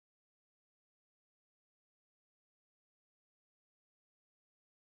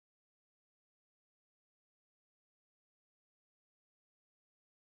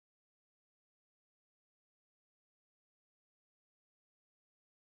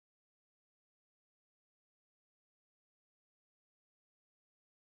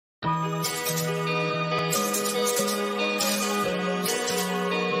The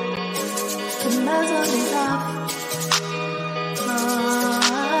muzzle is off.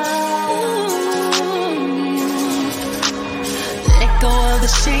 Let go of the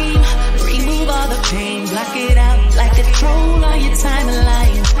shame, remove all the pain, block it out like a troll on your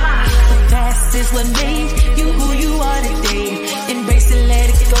timeline. The past is what made you who you are today. Embrace it, let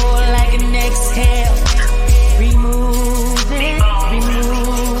it go like an exhale. Remove it,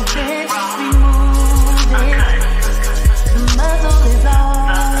 remove it, remove it. The muzzle is off.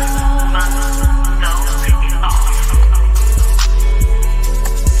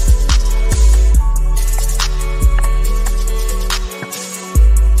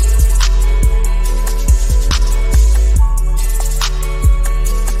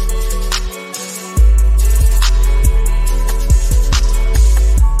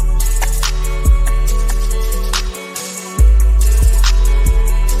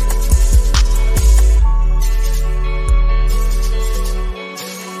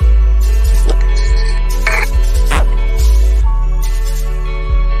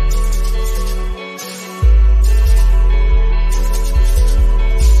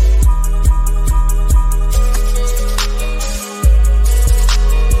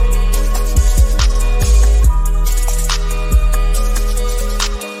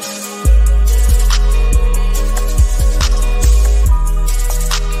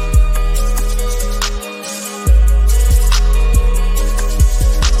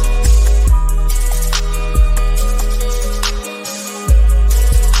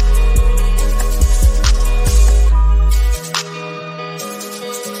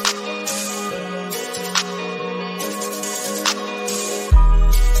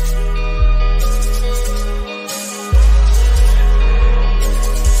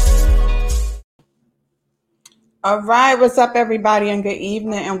 All right, what's up, everybody, and good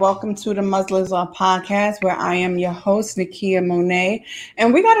evening, and welcome to the Muzzle podcast, where I am your host, Nakia Monet,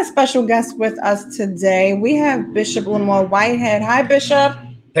 and we got a special guest with us today. We have Bishop Lamor Whitehead. Hi, Bishop.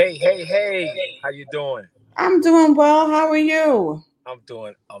 Hey. How you doing? I'm doing well. How are you? I'm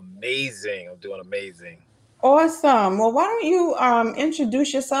doing amazing. Awesome. Well, why don't you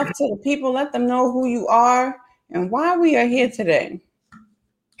introduce yourself to the people, let them know who you are and why we are here today.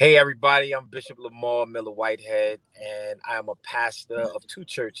 Hey, everybody. I'm Bishop Lamor Miller Whitehead, and I am a pastor of two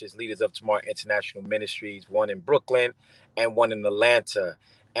churches, Leaders of Tomorrow International Ministries, one in Brooklyn and one in Atlanta.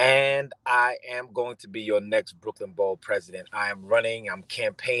 And I am going to be your next Brooklyn Borough president. I'm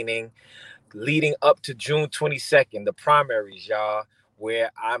campaigning, leading up to June 22nd, the primaries, y'all, where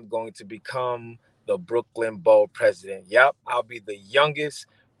I'm going to become the Brooklyn Borough president. Yep, I'll be the youngest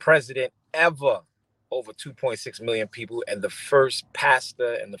president ever, over 2.6 million people, and the first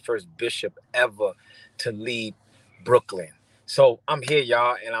pastor and the first bishop ever to lead Brooklyn. So I'm here,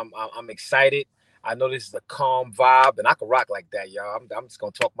 y'all, and I'm excited. I know this is a calm vibe, and I can rock like that, y'all. I'm just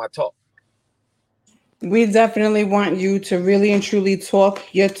gonna talk my talk. We definitely want you to really and truly talk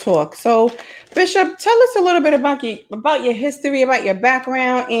your talk. So, Bishop, tell us a little bit about your history, about your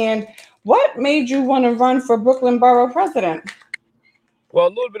background, and what made you want to run for Brooklyn Borough president? Well, a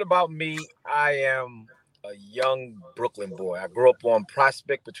little bit about me. I am a young Brooklyn boy. I grew up on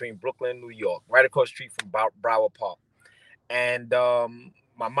Prospect between Brooklyn and New York, right across the street from Borough Park. And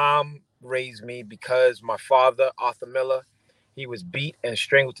my mom raised me because my father, Arthur Miller, he was beat and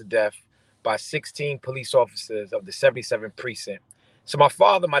strangled to death by 16 police officers of the 77th precinct. So my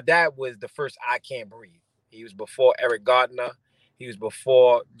dad was the first I Can't Breathe. He was before Eric Gardner. He was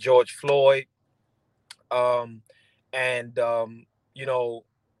before George Floyd.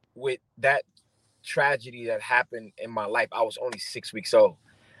 With that tragedy that happened in my life, I was only 6 weeks old.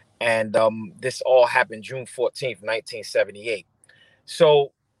 And this all happened June 14th, 1978.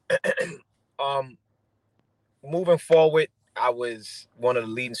 So moving forward, I was one of the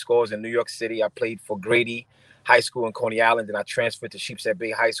leading scorers in New York City. I played for Grady High School in Coney Island, and I transferred to Sheepshead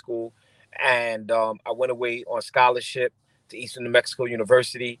Bay High School. And I went away on scholarship to Eastern New Mexico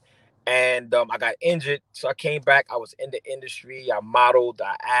University. And I got injured, so I came back. I was in the industry. I modeled,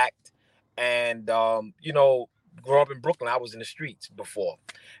 I act, and grew up in Brooklyn. I was in the streets before,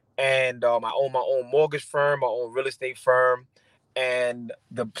 and I own my own mortgage firm, my own real estate firm, and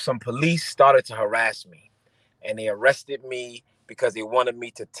some police started to harass me, and they arrested me because they wanted me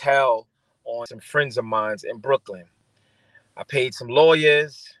to tell on some friends of mine in Brooklyn. I paid some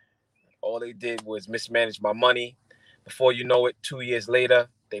lawyers. All they did was mismanage my money. Before you know it, 2 years later,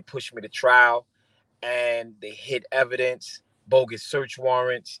 they pushed me to trial, and they hid evidence, bogus search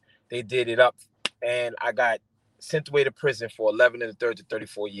warrants. They did it up, and I got sent away to prison for 11 1/3 to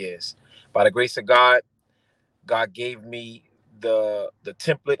 34 years. By the grace of God, God gave me the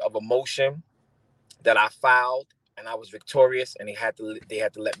template of a motion that I filed, and I was victorious, and they had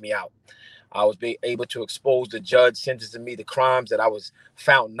to let me out. I was able to expose the judge sentencing me the crimes that I was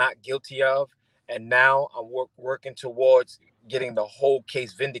found not guilty of, and now I'm working towards getting the whole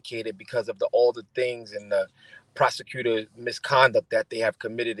case vindicated because of all the things and the prosecutor misconduct that they have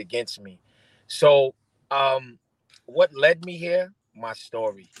committed against me. So, what led me here? My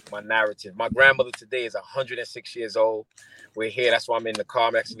story, my narrative. My grandmother today is 106 years old. We're here. That's why I'm in the car.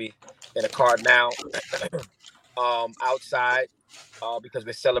 I'm actually in the car now, outside, because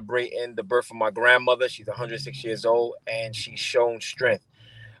we're celebrating the birth of my grandmother. She's 106 years old, and she's shown strength.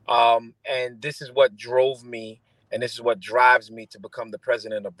 And this is what drove me, and this is what drives me to become the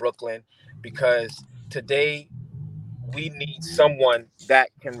president of Brooklyn, because today we need someone that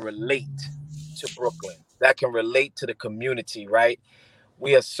can relate to Brooklyn, that can relate to the community, right?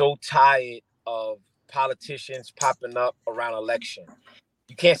 We are so tired of politicians popping up around election.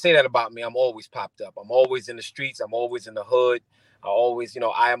 You can't say that about me. I'm always popped up. I'm always in the streets. I'm always in the hood. I always,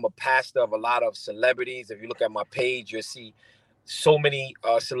 I am a pastor of a lot of celebrities. If you look at my page, you'll see so many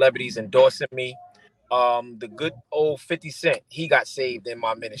celebrities endorsing me. The good old 50 Cent, he got saved in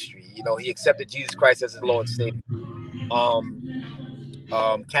my ministry. He accepted Jesus Christ as his Lord and Savior.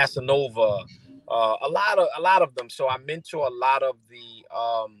 Um, Casanova, a lot of them. So I mentor a lot of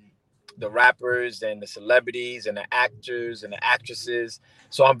the rappers and the celebrities and the actors and the actresses.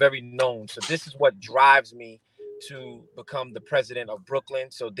 So I'm very known. So this is what drives me to become the president of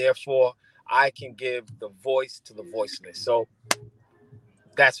Brooklyn. So therefore, I can give the voice to the voiceless. So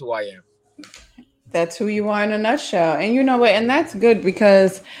that's who I am. That's who you are in a nutshell. And you know what? And that's good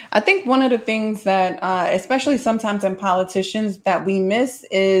because I think one of the things that, especially sometimes in politicians, that we miss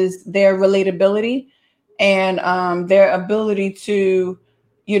is their relatability and their ability to,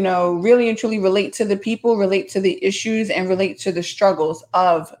 really and truly relate to the people, relate to the issues, and relate to the struggles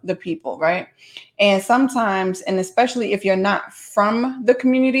of the people, right? And sometimes, and especially if you're not from the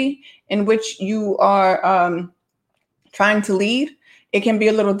community in which you are trying to lead, it can be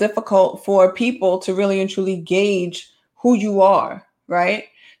a little difficult for people to really and truly gauge who you are, right?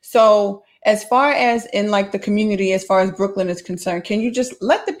 So as far as in like the community, as far as Brooklyn is concerned, can you just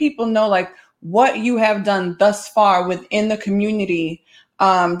let the people know like what you have done thus far within the community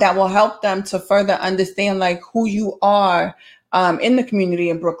that will help them to further understand like who you are in the community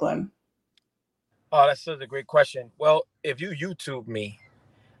in Brooklyn? Oh, that's such a great question. Well, if you YouTube me,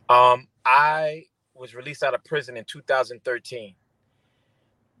 I was released out of prison in 2013.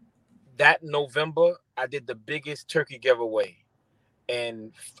 That November, I did the biggest turkey giveaway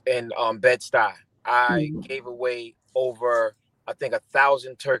in Bed-Stuy. I gave away over, I think,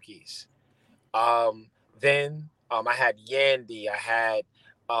 1,000 turkeys. Then I had Yandy, I had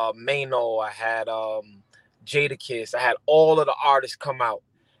Mano, I had Jadakiss, I had all of the artists come out,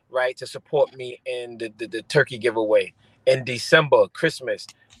 right, to support me in the turkey giveaway. In December, Christmas,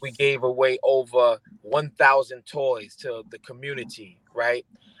 we gave away over 1,000 toys to the community, right?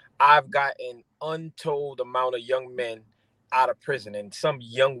 I've gotten untold amount of young men out of prison and some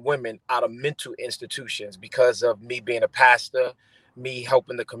young women out of mental institutions because of me being a pastor, me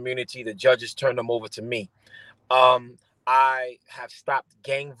helping the community. The judges turned them over to me. I have stopped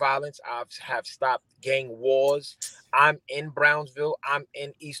gang violence. I have stopped gang wars. I'm in Brownsville. I'm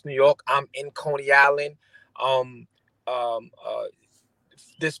in East New York. I'm in Coney Island. Um, um, uh,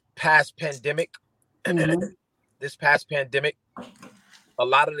 this past pandemic, this past pandemic, a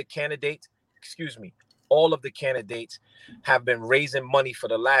lot of the candidates, all of the candidates have been raising money for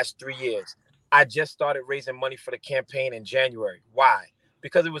the last 3 years. I just started raising money for the campaign in January. Why?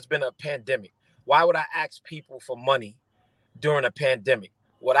 Because it was been a pandemic. Why would I ask people for money during a pandemic?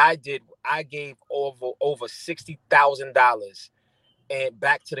 What I did, I gave over $60,000 and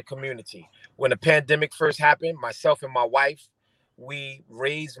back to the community. When the pandemic first happened, myself and my wife, we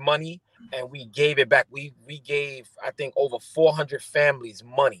raised money and we gave it back. We gave, I think, over 400 families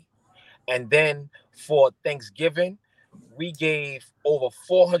money. And then for Thanksgiving, we gave over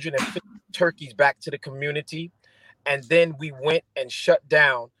 450 turkeys back to the community. And then we went and shut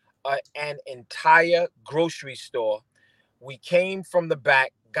down an entire grocery store. We came from the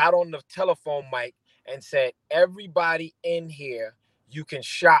back, got on the telephone mic and said, everybody in here, you can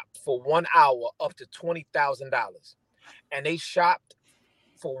shop for 1 hour up to $20,000. And they shopped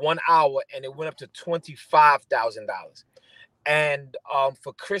for 1 hour and it went up to $25,000. And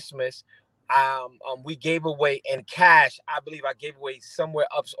for Christmas, we gave away in cash. I believe I gave away somewhere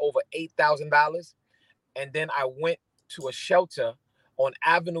up to over $8,000. And then I went to a shelter on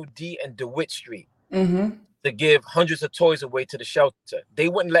Avenue D and DeWitt Street to give hundreds of toys away to the shelter. They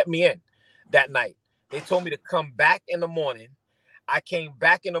wouldn't let me in that night. They told me to come back in the morning I came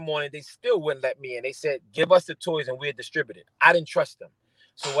back in the morning. They still wouldn't let me in. They said, give us the toys and we'll distribute it. I didn't trust them.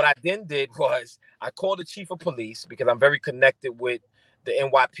 So what I then did was I called the chief of police because I'm very connected with the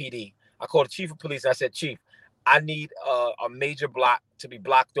NYPD. I called the chief of police. And I said, Chief, I need a major block to be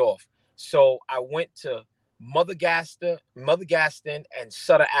blocked off. So I went to Mother Gaston, and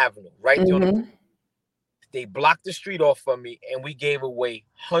Sutter Avenue, right there on the. They blocked the street off for me, and we gave away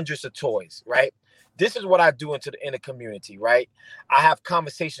hundreds of toys, right? This is what I do in the community, right? I have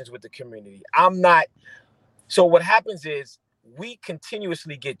conversations with the community. So what happens is we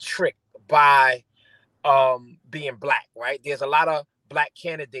continuously get tricked by being black, right? There's a lot of black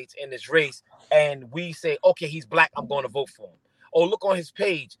candidates in this race, and we say, okay, he's black, I'm going to vote for him. Oh, look on his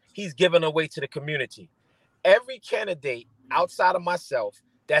page, he's giving away to the community. Every candidate outside of myself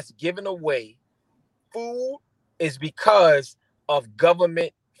that's giving away food is because of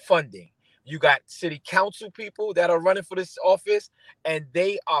government funding. You got city council people that are running for this office, and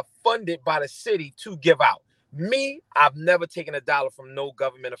they are funded by the city to give out. Me, I've never taken $1 from no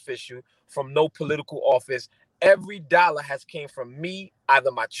government official, from no political office. Every dollar has came from me,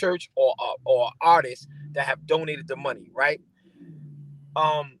 either my church or artists that have donated the money, right?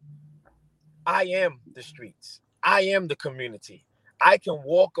 I am the streets. I am the community. I can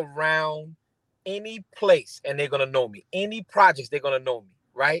walk around any place and they're going to know me. Any projects, they're going to know me,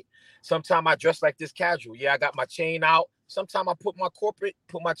 right? Sometimes I dress like this casual. Yeah, I got my chain out. Sometimes I put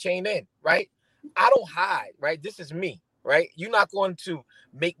my chain in, right? I don't hide, right? This is me, right? You're not going to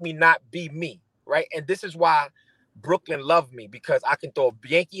make me not be me, right? And this is why Brooklyn loved me, because I can throw a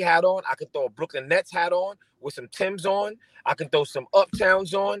Yankee hat on. I can throw a Brooklyn Nets hat on with some Timbs on. I can throw some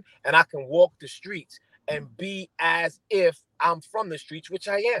Uptowns on, and I can walk the streets and be as if I'm from the streets, which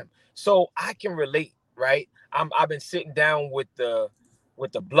I am. So I can relate, right? I've been sitting down with the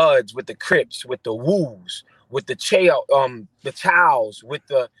Bloods, with the Crips, with the Woos, with the Chows, with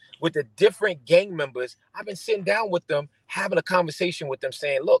the different gang members. I've been sitting down with them, having a conversation with them,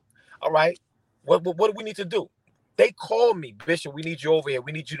 saying, look, all right, what do we need to do? They call me, Bishop, we need you over here.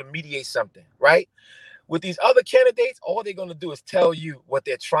 We need you to mediate something, right? With these other candidates, all they're going to do is tell you what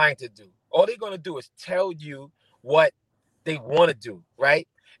they're trying to do. All they're going to do is tell you what they want to do, right?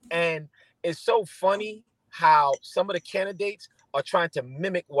 And it's so funny how some of the candidates are trying to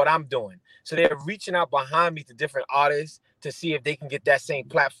mimic what I'm doing. So they're reaching out behind me to different artists to see if they can get that same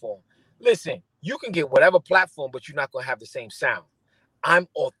platform. Listen, you can get whatever platform, but you're not going to have the same sound. I'm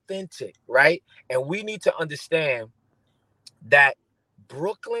authentic, right? And we need to understand that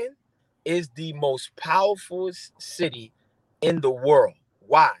Brooklyn is the most powerful city in the world.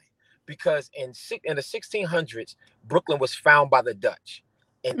 Why? Because in the 1600s, Brooklyn was found by the Dutch.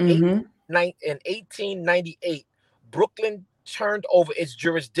 In 1898, Brooklyn turned over its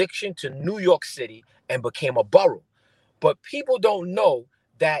jurisdiction to New York City and became a borough. But people don't know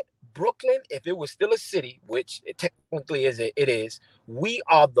that Brooklyn, if it was still a city, which it technically it is, we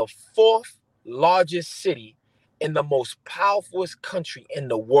are the 4th largest city in the most powerful country in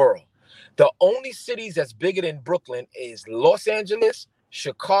the world. The only cities that's bigger than Brooklyn is Los Angeles,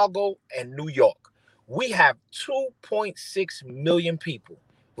 Chicago, and New York. We have 2.6 million people,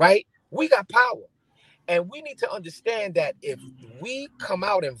 right? We got power. And we need to understand that if we come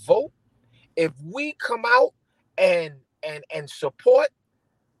out and vote, if we come out and support,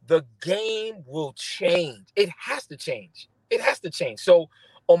 the game will change. It has to change. It has to change. So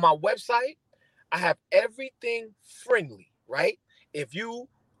on my website, I have everything friendly, right? If you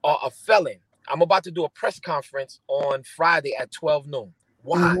are a felon, I'm about to do a press conference on Friday at 12 noon.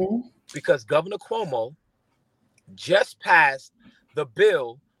 Why? Because Governor Cuomo just passed the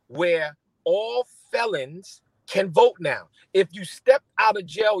bill where all felons can vote now. If you stepped out of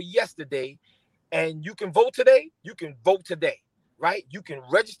jail yesterday and you can vote today, you can vote today, right? You can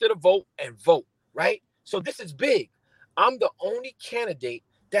register to vote and vote, right? So this is big. I'm the only candidate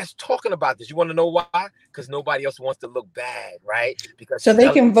that's talking about this. You want to know why? Because nobody else wants to look bad, right? Because so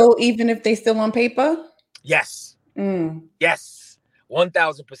they can vote even if they still on paper? Yes. Yes.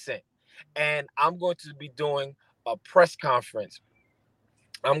 1,000%. And I'm going to be doing a press conference.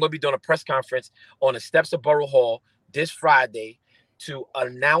 I'm going to be doing a press conference on the steps of Borough Hall this Friday to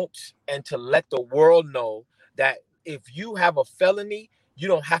announce and to let the world know that if you have a felony, you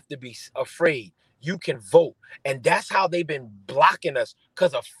don't have to be afraid. You can vote. And that's how they've been blocking us,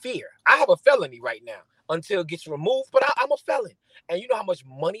 because of fear. I have a felony right now until it gets removed, but I'm a felon. And you know how much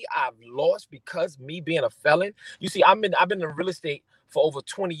money I've lost because me being a felon? You see, I've been in real estate for over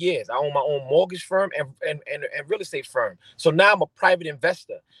 20 years. I own my own mortgage firm and real estate firm. So now I'm a private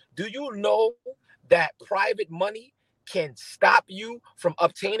investor. Do you know that private money can stop you from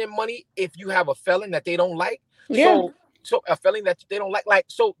obtaining money if you have a felon that they don't like? Yeah. So a felony that they don't like.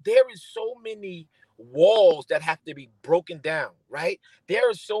 So there is so many walls that have to be broken down, right? There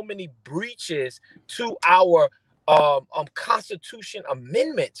are so many breaches to our Constitution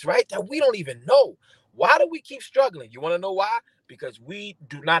amendments, right? That we don't even know. Why do we keep struggling? You want to know why? Because we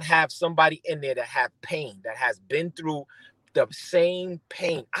do not have somebody in there that have pain, that has been through the same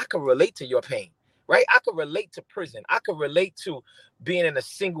pain. I can relate to your pain, right? I can relate to prison. I can relate to being in a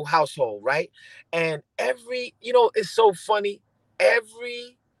single household, right? And it's so funny.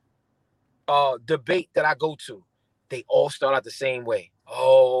 Every debate that I go to, they all start out the same way.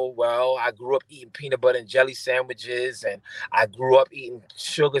 Oh, well, I grew up eating peanut butter and jelly sandwiches, and I grew up eating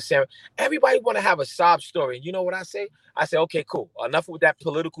sugar sandwich. Everybody want to have a sob story. And you know what I say? I say, okay, cool. Enough with that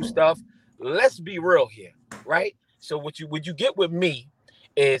political stuff. Let's be real here, right? So what you get with me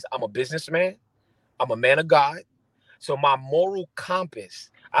is I'm a businessman. I'm a man of God. So my moral compass,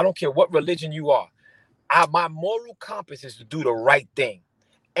 I don't care what religion you are, my moral compass is to do the right thing.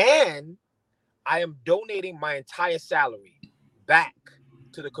 And I am donating my entire salary back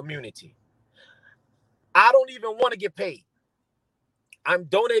to the community. I don't even want to get paid. I'm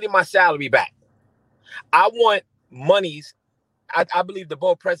donating my salary back. I want monies. I believe the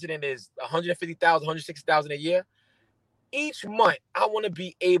borough president is $150,000, $160,000 a year. Each month, I want to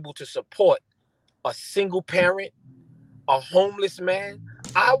be able to support a single parent, a homeless man.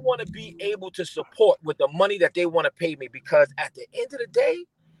 I want to be able to support with the money that they want to pay me, because at the end of the day,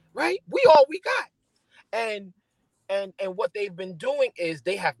 right, we all we got. And what they've been doing is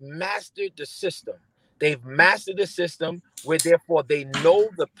they have mastered the system. They've mastered the system where therefore they know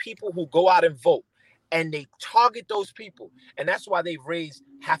the people who go out and vote, and they target those people. And that's why they've raised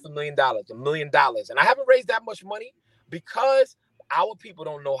 $500,000, $1 million. And I haven't raised that much money because our people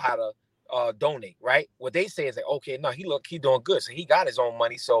don't know how to donate, right? What they say is like, okay, no, he doing good. So he got his own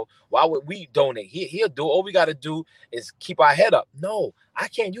money. So why would we donate? He'll do. All we got to do is keep our head up. No, I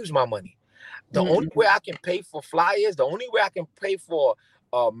can't use my money. The only way I can pay for flyers, the only way I can pay for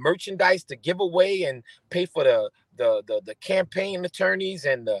merchandise to give away and pay for the campaign attorneys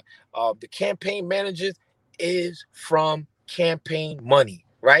and the campaign managers is from campaign money,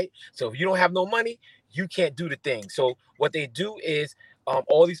 right? So if you don't have no money, you can't do the thing. So what they do is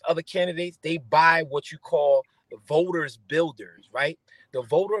all these other candidates, they buy what you call the voters builders, right? The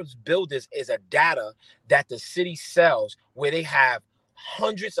voters builders is a data that the city sells where they have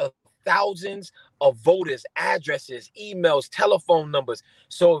hundreds of thousands of voters, addresses, emails, telephone numbers.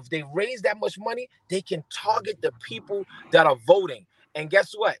 So if they raise that much money, they can target the people that are voting. And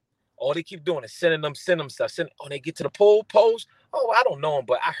guess what? All they keep doing is sending them stuff. They get to the polls. Oh, I don't know him,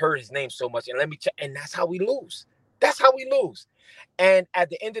 but I heard his name so much. And let me check. And that's how we lose. That's how we lose. And at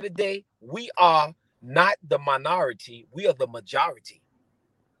the end of the day, we are not the minority. We are the majority.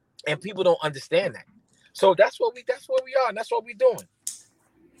 And people don't understand that. So that's where we are, and that's what we're doing.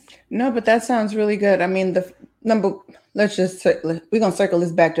 No, but that sounds really good. I mean, we're going to circle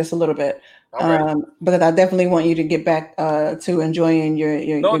this back just a little bit. Because I definitely want you to get back to enjoying your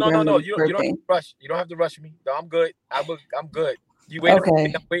No. You don't have to rush. You don't have to rush me. No, I'm good. I'm good. You waiting for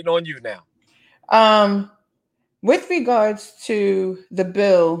me? I'm waiting on you now. With regards to the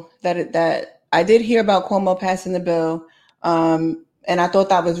bill that I did hear about Cuomo passing the bill, and I thought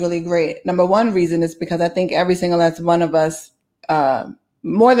that was really great. Number one reason is because I think every single last one of us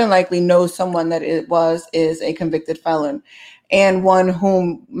more than likely knows someone that is a convicted felon, and one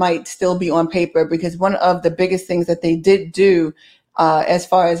whom might still be on paper, because one of the biggest things that they did do as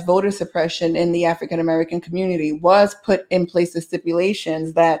far as voter suppression in the African-American community was put in place the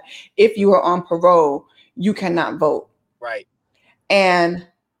stipulations that if you are on parole, you cannot vote. Right. And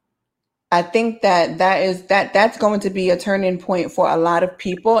I think that's going to be a turning point for a lot of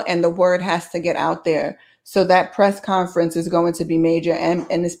people, and the word has to get out there. So that press conference is going to be major, and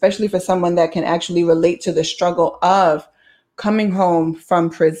especially for someone that can actually relate to the struggle of coming home from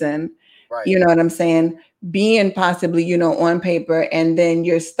prison. Right. You know what I'm saying? Being possibly, on paper, and then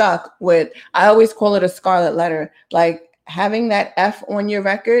you're stuck with, I always call it a scarlet letter, like having that F on your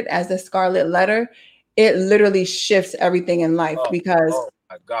record as a scarlet letter. It literally shifts everything in life, because oh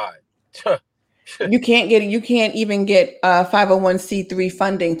my God. you can't even get 501c3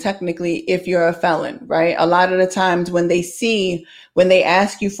 funding technically if you're a felon, right? A lot of the times when they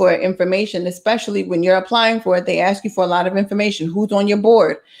ask you for information, especially when you're applying for it, they ask you for a lot of information. Who's on your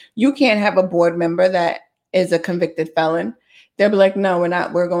board? You can't have a board member that is a convicted felon. They'll be like, no,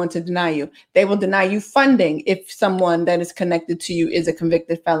 we're going to deny you. They will deny you funding if someone that is connected to you is a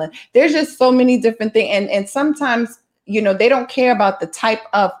convicted felon. There's just so many different things. And sometimes, they don't care about the type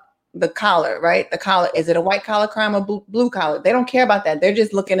of the collar, right? The collar, is it a white collar crime or blue collar? They don't care about that. They're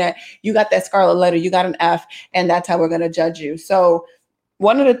just looking at, you got that scarlet letter, you got an F, and that's how we're going to judge you. So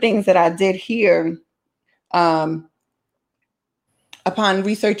one of the things that I did here, upon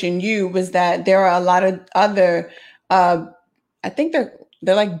researching you, was that there are a lot of other, I think they're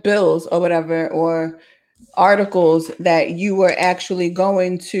like bills or whatever, or articles that you were actually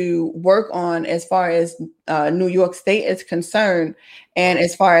going to work on as far as New York State is concerned, and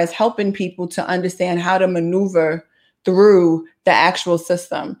as far as helping people to understand how to maneuver through the actual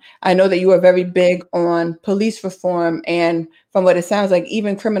system. I know that you are very big on police reform, and from what it sounds like,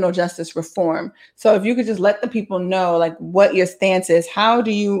 even criminal justice reform. So if you could just let the people know, like, what your stance is, how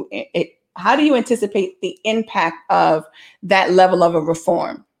do you anticipate the impact of that level of a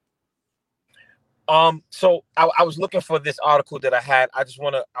reform? So I was looking for this article that I had. I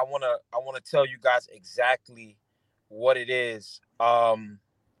wanna tell you guys exactly what it is. Hold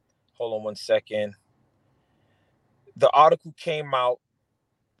on one second. The article came out.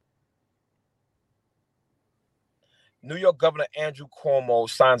 New York Governor Andrew Cuomo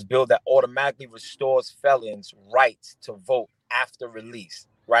signs bill that automatically restores felons' rights to vote after release.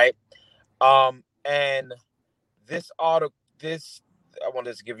 Right. And this article, I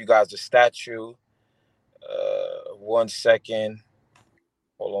wanted to give you guys the statute. 1 second.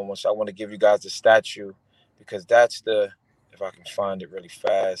 Hold on one second. I want to give you guys the statute because that's if I can find it really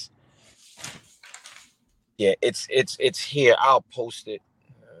fast. Yeah, it's here. I'll post it.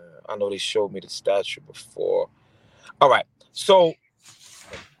 I know they showed me the statute before. All right. So,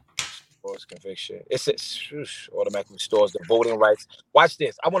 conviction. It says automatically restores the voting rights. Watch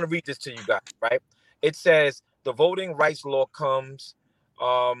this. I want to read this to you guys, right? It says the voting rights law comes.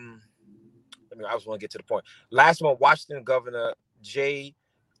 I just want to get to the point. Last month, Washington Governor Jay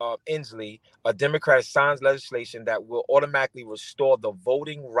Inslee, a Democrat, signs legislation that will automatically restore the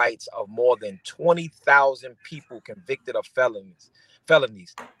voting rights of more than 20,000 people convicted of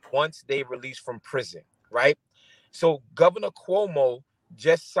felonies once they released from prison, right? So Governor Cuomo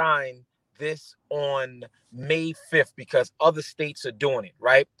just signed this on May 5th because other states are doing it,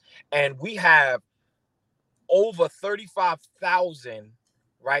 right? And we have over 35,000,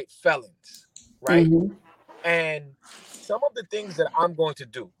 right, felons, right? Mm-hmm. And some of the things that I'm going to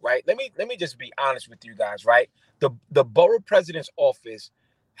do, right? Let me just be honest with you guys, right? The borough president's office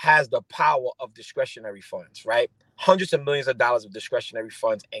has the power of discretionary funds, right? Hundreds of millions of dollars of discretionary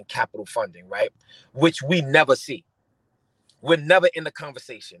funds and capital funding, right? Which we never see. We're never in the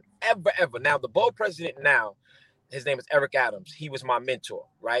conversation, ever. Now, the borough president now, his name is Eric Adams. He was my mentor,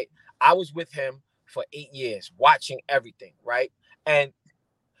 right? I was with him for 8 years, watching everything, right? And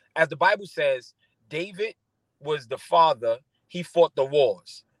as the Bible says, David was the father, he fought the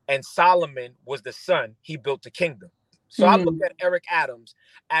wars, and Solomon was the son, he built the kingdom. So I look at Eric Adams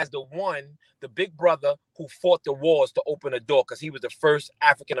as the big brother who fought the wars to open a door, because he was the first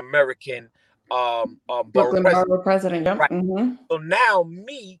African-American borough president. Yep. Right. Mm-hmm. So now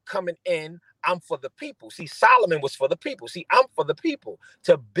me coming in, I'm for the people. See, Solomon was for the people. See, I'm for the people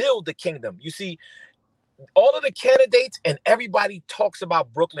to build the kingdom. You see, all of the candidates and everybody talks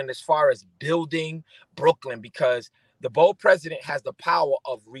about Brooklyn as far as building Brooklyn, because the borough president has the power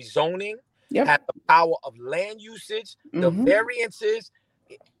of rezoning, has the power of land usage, the variances.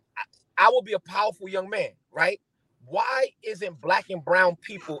 I will be a powerful young man, right? Why isn't black and brown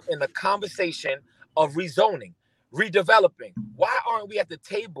people in the conversation of rezoning, redeveloping? Why aren't we at the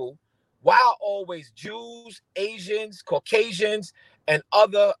table? Why are always Jews, Asians, Caucasians, and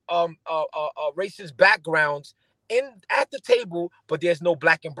other racist backgrounds at the table, but there's no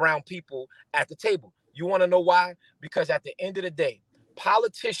black and brown people at the table? You want to know why? Because at the end of the day,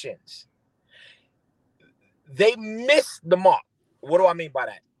 politicians, they miss the mark. What do I mean by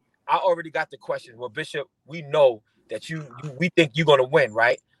that? I already got the question. Well, Bishop, we know that we think you're going to win,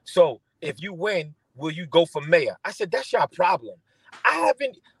 right? So if you win, will you go for mayor? I said, that's your problem.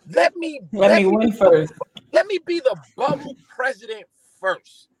 Let me win first. Let me be the borough president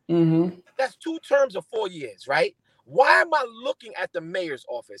first. Mm-hmm. That's 2 terms of 4 years, right? Why am I looking at the mayor's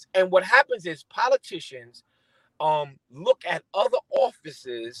office? And what happens is politicians look at other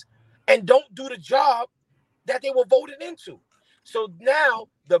offices and don't do the job that they were voted into. So now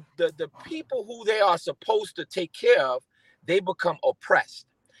the people who they are supposed to take care of, they become oppressed.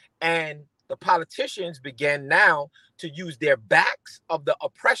 And the politicians began now to use their backs of the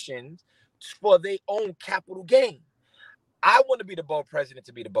oppression for their own capital gain. I want to be the borough president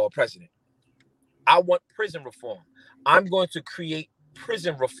to be the borough president. I want prison reform. I'm going to create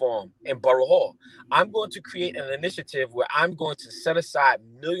prison reform in Borough Hall. I'm going to create an initiative where I'm going to set aside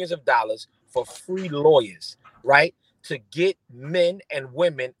millions of dollars for free lawyers, right? To get men and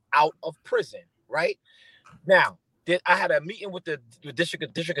women out of prison, right? Now, I had a meeting with the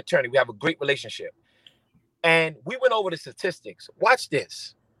district attorney. We have a great relationship. And we went over the statistics. Watch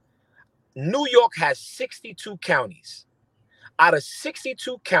this. New York has 62 counties. Out of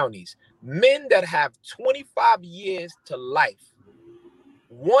 62 counties, men that have 25 years to life,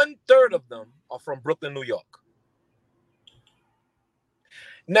 1/3 of them are from Brooklyn, New York.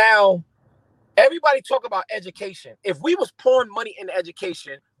 Now, everybody talk about education. If we was pouring money into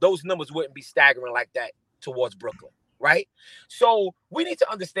education, those numbers wouldn't be staggering like that towards Brooklyn, right? So we need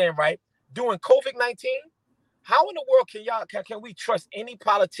to understand, right? During COVID-19, how in the world can we trust any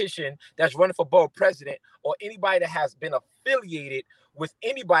politician that's running for borough president or anybody that has been affiliated with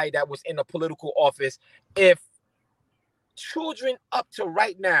anybody that was in a political office if children up to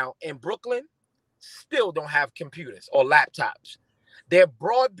right now in Brooklyn still don't have computers or laptops? Their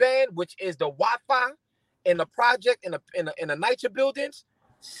broadband, which is the Wi-Fi in the project in the NYCHA buildings,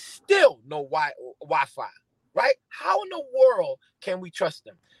 still no Wi-Fi, right? How in the world can we trust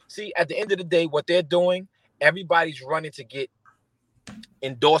them? See, at the end of the day, what they're doing, everybody's running to get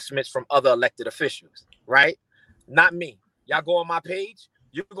endorsements from other elected officials, right? Not me. Y'all go on my page,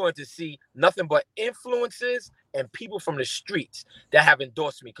 you're going to see nothing but influencers and people from the streets that have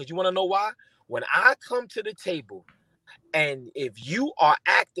endorsed me. Because you want to know why? When I come to the table, and if you are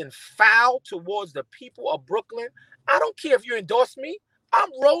acting foul towards the people of Brooklyn, I don't care if you endorse me. I'm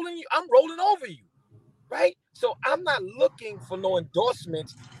rolling over you, right? So I'm not looking for no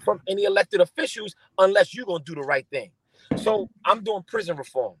endorsements from any elected officials unless you're going to do the right thing. So I'm doing prison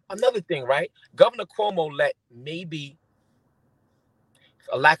reform. Another thing, right? Governor Cuomo let maybe,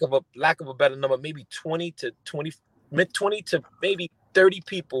 a lack of a better number, maybe 20 to maybe 30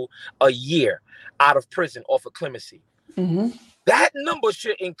 people a year out of prison off of clemency. Mm-hmm. That number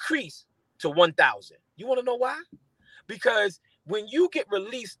should increase to 1,000. You want to know why? Because when you get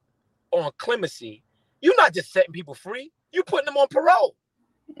released on clemency, you're not just setting people free, you're putting them on parole.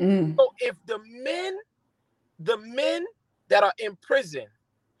 So if the men that are in prison,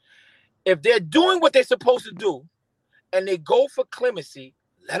 if they're doing what they're supposed to do and they go for clemency,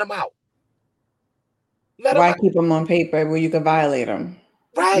 let them out. Why keep them on paper where you can violate them?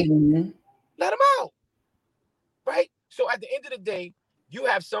 Right. Mm-hmm. Let them out. Right. So at the end of the day, you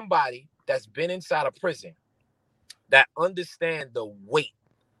have somebody that's been inside of prison that understand the weight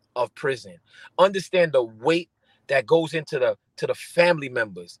of prison, understand the weight that goes into the family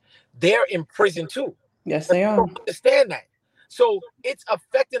members. They're in prison too. Yes, they are. Don't understand that. So it's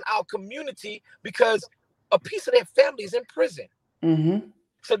affecting our community because a piece of their family is in prison. Mm-hmm.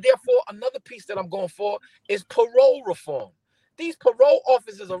 So therefore, another piece that I'm going for is parole reform. These parole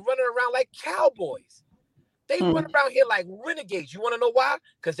officers are running around like cowboys. They run around here like renegades. You want to know why?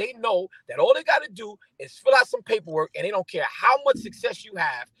 Because they know that all they got to do is fill out some paperwork, and they don't care how much success you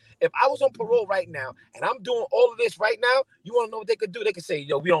have. If I was on parole right now and I'm doing all of this right now, you want to know what they could do? They could say,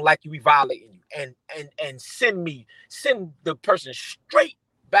 yo, we don't like you, we violating you, and send the person straight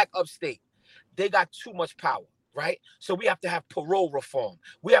back upstate. They got too much power, right? So we have to have parole reform.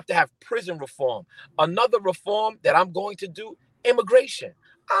 We have to have prison reform. Another reform that I'm going to do, immigration.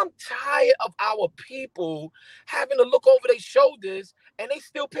 I'm tired of our people having to look over their shoulders and they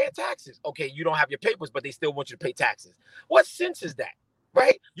still pay taxes. Okay, you don't have your papers, but they still want you to pay taxes. What sense is that,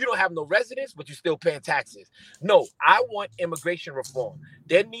 right? You don't have no residence, but you're still paying taxes. No, I want immigration reform.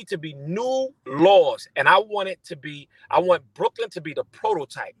 There need to be new laws, and I want Brooklyn to be the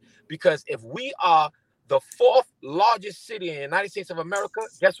prototype, because if we are the 4th largest city in the United States of America,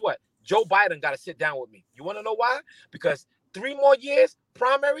 guess what? Joe Biden got to sit down with me. You want to know why? Because 3 more years,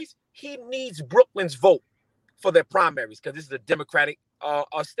 primaries, he needs Brooklyn's vote for their primaries because this is a Democratic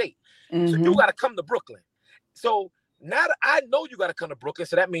state. Mm-hmm. So you got to come to Brooklyn. So now that I know you got to come to Brooklyn,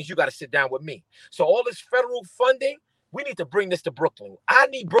 so that means you got to sit down with me. So all this federal funding, we need to bring this to Brooklyn. I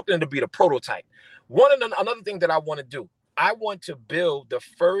need Brooklyn to be the prototype. Another thing that I want to do, I want to build the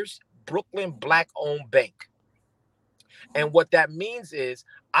first Brooklyn Black-owned bank. And what that means is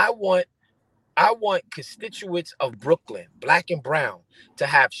I want constituents of Brooklyn, Black and brown, to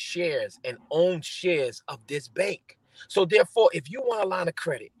have shares and own shares of this bank. So therefore, if you want a line of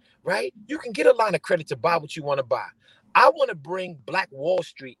credit, right, you can get a line of credit to buy what you want to buy. I want to bring Black Wall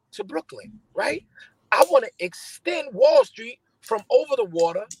Street to Brooklyn, right? I want to extend Wall Street from over the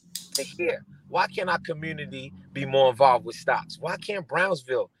water to here. Why can't our community be more involved with stocks? Why can't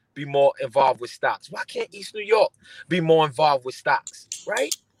Brownsville be more involved with stocks? Why can't East New York be more involved with stocks,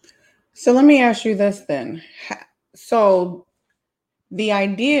 right? So let me ask you this then. So the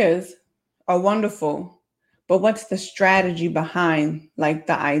ideas are wonderful, but what's the strategy behind like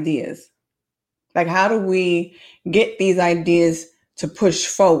the ideas? Like, how do we get these ideas to push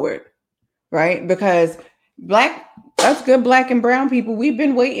forward, right? Because us good black and brown people, we've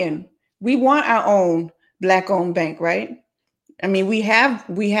been waiting. We want our own black owned bank, right? I mean, we have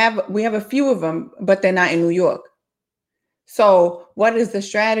a few of them, but they're not in New York. So, what is the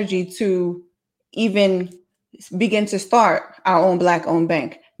strategy to even begin to start our own black owned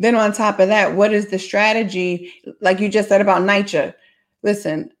bank? Then, on top of that, what is the strategy, like you just said about NYCHA?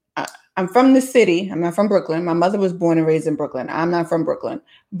 Listen, I'm from the city. I'm not from Brooklyn. My mother was born and raised in Brooklyn. I'm not from Brooklyn.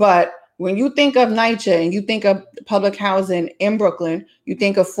 But when you think of NYCHA and you think of public housing in Brooklyn, you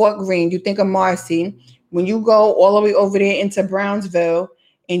think of Fort Greene, you think of Marcy. When you go all the way over there into Brownsville,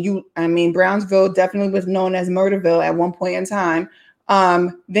 Brownsville definitely was known as Murderville at one point in time.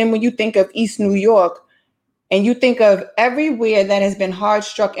 Then when you think of East New York, and you think of everywhere that has been hard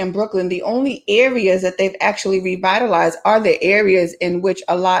struck in Brooklyn, the only areas that they've actually revitalized are the areas in which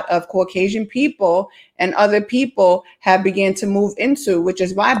a lot of Caucasian people and other people have begun to move into, which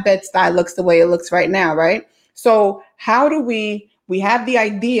is why Bed-Stuy looks the way it looks right now, right? So how do we have the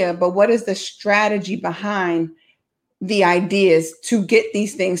idea, but what is the strategy behind the ideas to get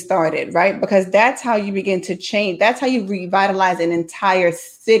these things started, right? Because that's how you begin to change. That's how you revitalize an entire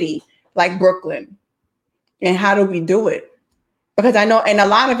city like Brooklyn. And how do we do it? Because I know, and a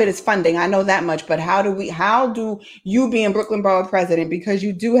lot of it is funding. I know that much. But how do you being Brooklyn Borough president, because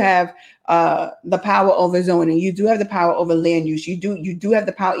you do have the power over zoning, you do have the power over land use, you do have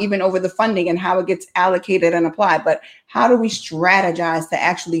the power even over the funding and how it gets allocated and applied. But how do we strategize to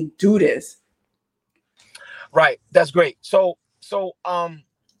actually do this? Right. That's great. So the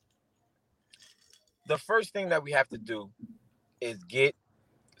first thing that we have to do is get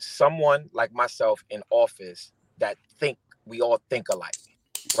someone like myself in office that we all think alike,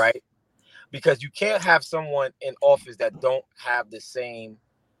 right? Because you can't have someone in office that don't have the same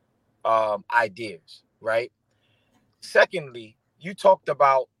ideas, right? Secondly, you talked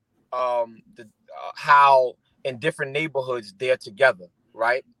about how in different neighborhoods they're together,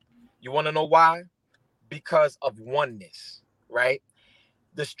 right? You want to know why? Because of oneness, right?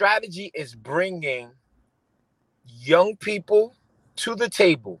 The strategy is bringing young people to the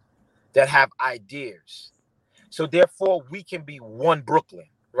table that have ideas. So therefore, we can be one Brooklyn,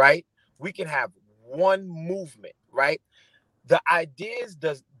 right? We can have one movement, right? The ideas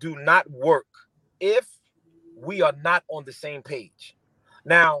do not work if we are not on the same page.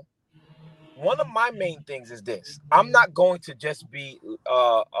 Now, one of my main things is this: I'm not going to just be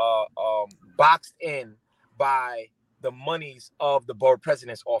boxed in by the monies of the borough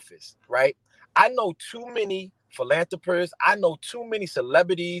president's office, right? I know too many philanthropists. I know too many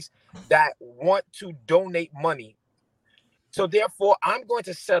celebrities that want to donate money. So therefore, I'm going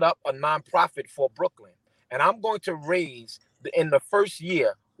to set up a nonprofit for Brooklyn, and I'm going to raise in the first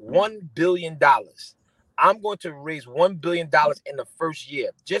year $1 billion. I'm going to raise $1 billion in the first year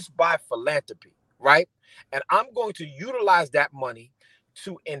just by philanthropy, right? And I'm going to utilize that money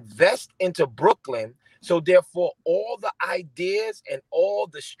to invest into Brooklyn. So therefore, all the ideas and all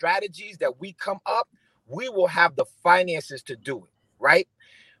the strategies that we come up, we will have the finances to do it, right?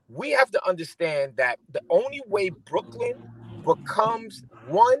 We have to understand that the only way Brooklyn becomes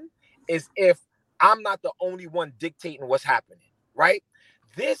one is if I'm not the only one dictating what's happening, right?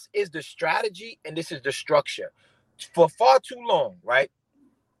 This is the strategy and this is the structure. For far too long, right?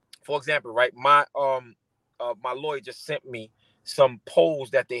 For example, right, my lawyer just sent me some polls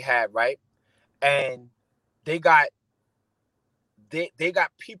that they had, right? And they got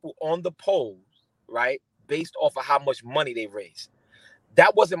people on the polls, right, based off of how much money they raised.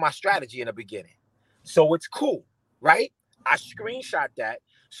 That wasn't my strategy in the beginning. So it's cool, right? I screenshot that.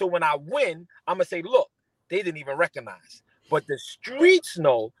 So when I win, I'm going to say, look, they didn't even recognize. But the streets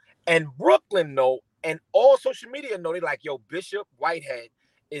know, and Brooklyn know, and all social media know. They're like, yo, Bishop Whitehead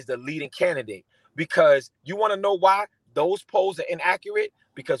is the leading candidate. Because you want to know why those polls are inaccurate?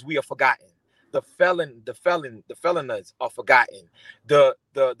 Because we are forgotten. The felonies are forgotten. The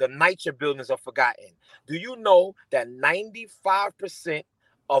NYCHA buildings are forgotten. Do you know that 95%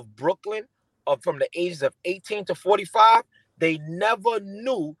 of Brooklyn from the ages of 18 to 45, they never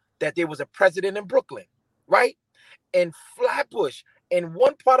knew that there was a president in Brooklyn, right? In Flatbush, in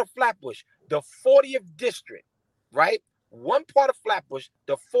one part of Flatbush, the 40th district, right? One part of Flatbush,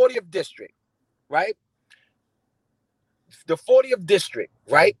 the 40th district, right? The 40th district,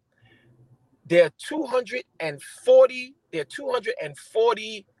 right? There are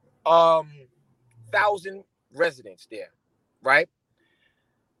 240,000 residents there, right?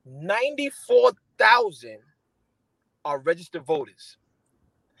 94,000 are registered voters,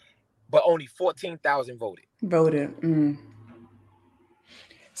 but only 14,000 voted.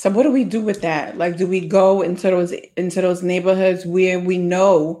 So what do we do with that? Like, do we go into those neighborhoods where we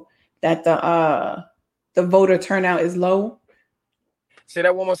know that the voter turnout is low? Say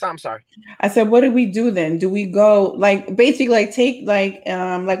that one more time. I'm sorry. I said, what do we do then? Do we go like basically like take like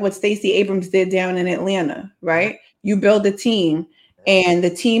what Stacey Abrams did down in Atlanta, Mhm. right? You build a team and the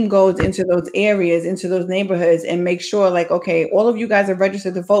team goes into those areas, into those neighborhoods and make sure like, okay, all of you guys are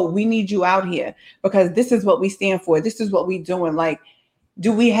registered to vote. We need you out here because this is what we stand for. This is what we doing. Like,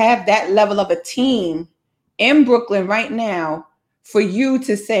 do we have that level of a team in Brooklyn right now for you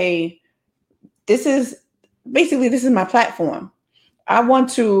to say, this is this is my platform. I want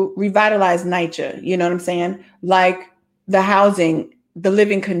to revitalize NYCHA. You know what I'm saying? Like the housing, the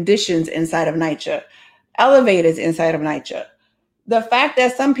living conditions inside of NYCHA, elevators inside of NYCHA. The fact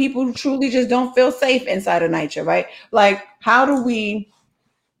that some people truly just don't feel safe inside of NYCHA, right? Like, how do we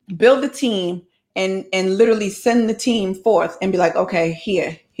build a team and literally send the team forth and be like, okay,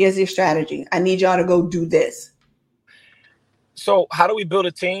 here's your strategy. I need y'all to go do this. So how do we build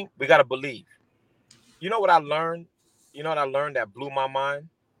a team? We got to believe. You know what I learned? You know what I learned that blew my mind?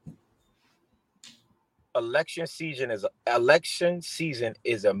 Election season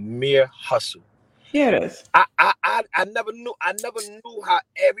is a mere hustle. Yeah, it is. I never knew how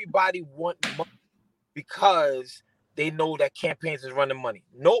everybody want money because they know that campaigns is running money.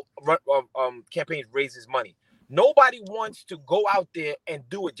 No, campaigns raises money. Nobody wants to go out there and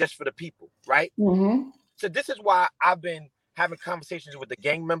do it just for the people, right? Mm-hmm. So this is why I've been having conversations with the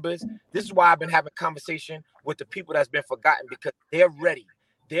gang members. This is why I've been having conversation with the people that's been forgotten because they're ready.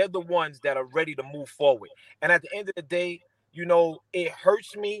 They're the ones that are ready to move forward. And at the end of the day, it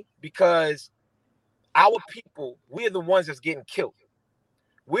hurts me because our people, we're the ones that's getting killed.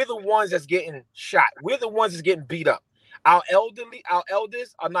 We're the ones that's getting shot. We're the ones that's getting beat up. Our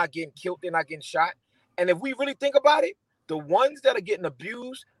elders are not getting killed. They're not getting shot. And if we really think about it, the ones that are getting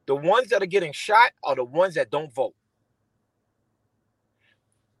abused, the ones that are getting shot are the ones that don't vote.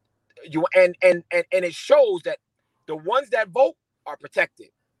 And it shows that the ones that vote are protected.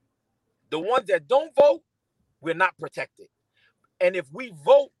 The ones that don't vote, we're not protected. And if we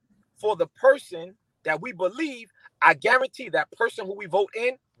vote for the person that we believe, I guarantee that person who we vote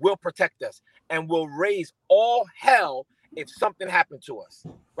in will protect us and will raise all hell if something happened to us,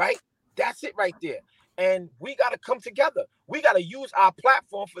 right? That's it right there. And we got to come together. We got to use our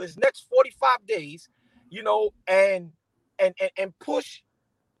platform for this next 45 days, and push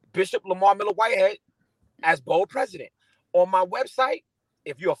Bishop Lamor Miller Whitehead as Borough president. On my website,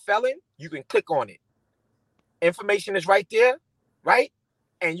 if you're a felon, you can click on it. Information is right there, right?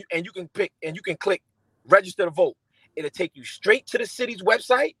 And you can click register to vote. It'll take you straight to the city's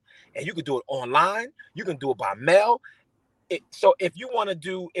website, and you can do it online. You can do it by mail. So if you want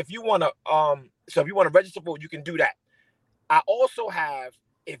to register to vote, you can do that. I also have,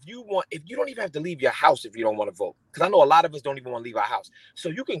 if you don't even have to leave your house if you don't want to vote, because I know a lot of us don't even want to leave our house. So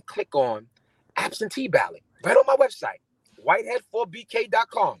you can click on absentee ballot right on my website,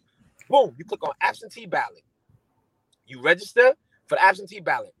 whitehead4bk.com. Boom, you click on absentee ballot. You register for the absentee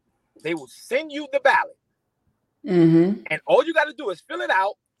ballot. They will send you the ballot. Mm-hmm. And all you got to do is fill it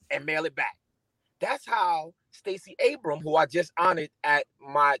out and mail it back. That's how Stacey Abrams, who I just honored at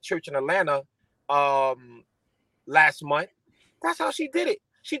my church in Atlanta last month, that's how she did it.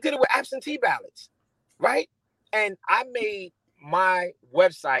 She did it with absentee ballots, right? And I made my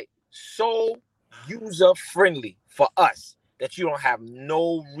website so user-friendly for us that you don't have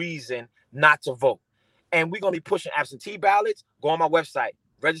no reason not to vote. And we're going to be pushing absentee ballots. Go on my website,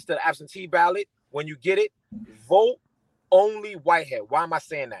 register the absentee ballot. When you get it, vote only Whitehead. Why am I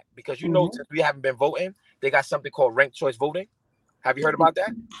saying that? Because since we haven't been voting, they got something called ranked choice voting. Have you heard about that?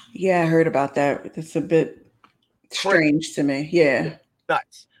 Yeah, I heard about that. It's a bit Crazy. strange to me. Yeah.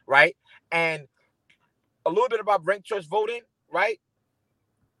 Nuts, right? And a little bit about ranked choice voting, right?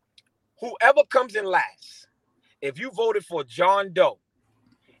 Whoever comes in last, if you voted for John Doe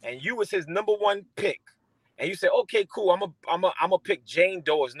and you was his number one pick, and you say, okay, cool, I'm a pick Jane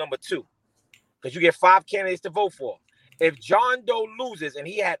Doe as number 2, because you get 5 candidates to vote for. If John Doe loses and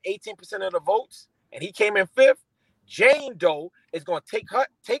he had 18% of the votes and he came in 5th, Jane Doe is going to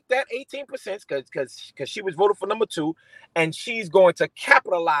take that 18% because she was voted for number 2, and she's going to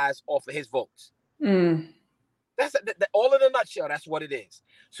capitalize off of his votes. That's all in a nutshell. That's what it is.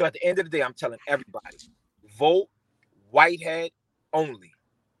 So at the end of the day, I'm telling everybody, vote Whitehead only.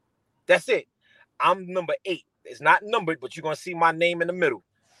 That's it. I'm number 8. It's not numbered, but you're going to see my name in the middle.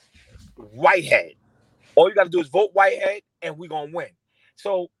 Whitehead. All you got to do is vote Whitehead, and we're going to win.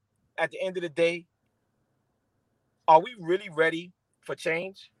 So at the end of the day, are we really ready for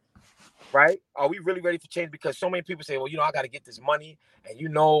change? right? Are we really ready for change? Because so many people say, well, I got to get this money,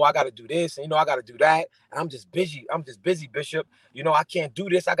 and I got to do this, and I got to do that, and I'm just busy. I'm just busy, Bishop. I can't do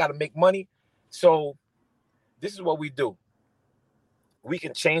this. I got to make money. So this is what we do. We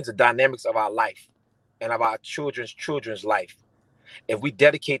can change the dynamics of our life and of our children's life if we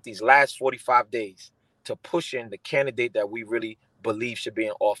dedicate these last 45 days to pushing the candidate that we really believe should be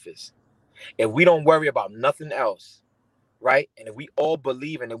in office. If we don't worry about nothing else, right? And if we all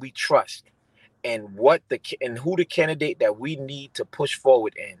believe and if we trust in who the candidate that we need to push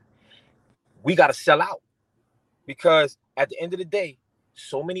forward in, we got to sell out. Because at the end of the day,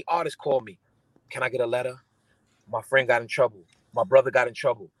 so many artists call me. Can I get a letter? My friend got in trouble. My brother got in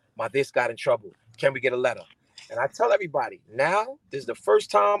trouble. My this got in trouble. Can we get a letter? And I tell everybody, now, this is the first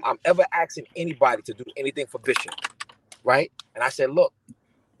time I'm ever asking anybody to do anything for Bishop, right? And I said, look,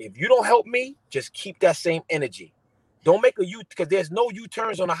 if you don't help me, just keep that same energy. Don't make a U, because there's no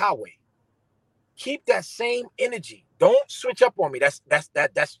U-turns on the highway. Keep that same energy. Don't switch up on me.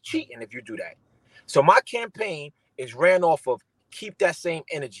 That's cheating if you do that. So my campaign is ran off of keep that same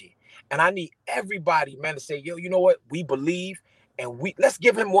energy. And I need everybody, man, to say, yo, you know what? We believe, and let's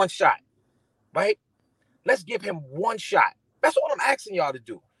give him one shot, right? Let's give him one shot. That's all I'm asking y'all to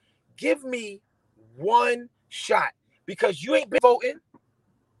do. Give me one shot, because you ain't been voting.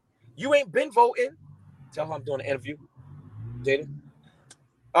 You ain't been voting. Tell her I'm doing an interview, Jada.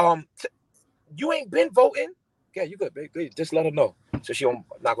 You ain't been voting. Yeah, you good, babe. Good. Just let her know so she don't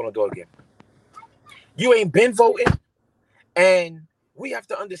knock on the door again. You ain't been voting, and we have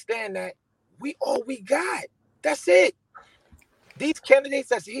to understand that we all we got. That's it. These candidates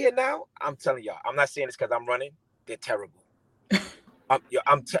that's here now, I'm telling y'all, I'm not saying this because I'm running. They're terrible. I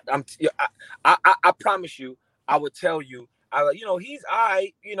promise you, I would tell you, he's all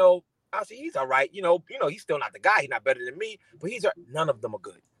right. I'll say he's all right. He's still not the guy. He's not better than me, but none of them are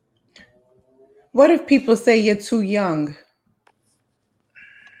good. What if people say you're too young?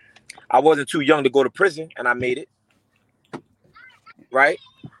 I wasn't too young to go to prison, and I made it. Right?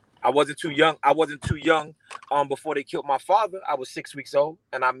 I wasn't too young. Before they killed my father. I was 6 weeks old,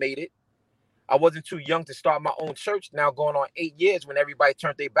 and I made it. I wasn't too young to start my own church, now going on 8 years, when everybody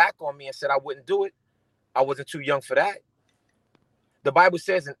turned their back on me and said I wouldn't do it. I wasn't too young for that. The Bible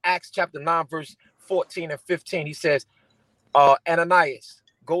says in Acts chapter 9, verse 14 and 15, he says, Ananias,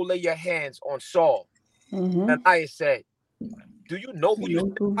 go lay your hands on Saul. Mm-hmm. Ananias said, do you know who you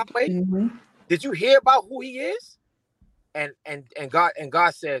sent my way? Mm-hmm. Did you hear about who he is? And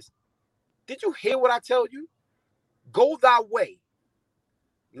God says, did you hear what I tell you? Go thy way.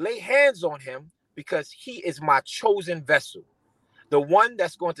 Lay hands on him, because he is my chosen vessel, the one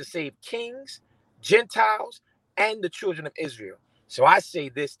that's going to save kings, Gentiles, and the children of Israel. So I say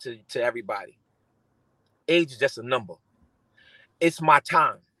this to everybody. Age is just a number. It's my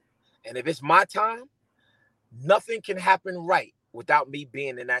time. And if it's my time, nothing can happen right without me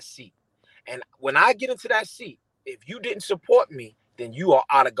being in that seat. And when I get into that seat, if you didn't support me, then you are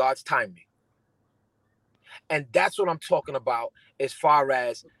out of God's timing. And that's what I'm talking about as far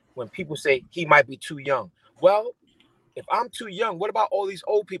as when people say he might be too young. Well, if I'm too young, what about all these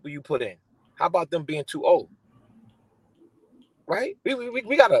old people you put in? How about them being too old? Right?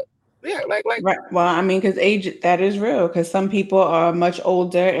 We gotta, like. Right. Well, I mean, because age, that is real. Because some people are much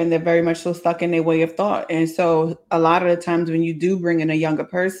older and they're very much so stuck in their way of thought. And so a lot of the times when you do bring in a younger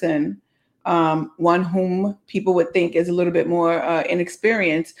person, one whom people would think is a little bit more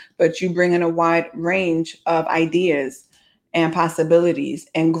inexperienced, but you bring in a wide range of ideas and possibilities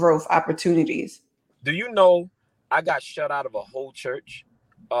and growth opportunities. Do you know I got shut out of a whole church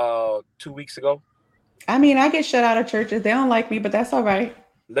 2 weeks ago? I mean, I get shut out of churches. They don't like me, but that's all right.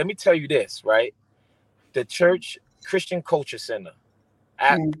 Let me tell you this, right? The church Christian Culture Center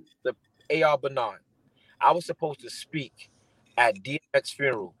at the A.R. Bernard. I was supposed to speak at DMX's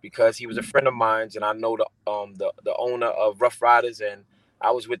funeral because he was a friend of mine, and I know the owner of Rough Riders, and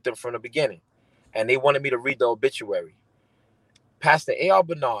I was with them from the beginning. And they wanted me to read the obituary. Pastor A.R.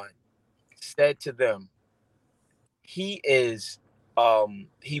 Bernard said to them, he was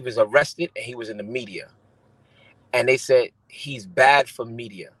arrested and he was in the media. And they said, he's bad for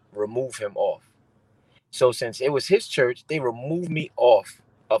media. Remove him off. So since it was his church, they removed me off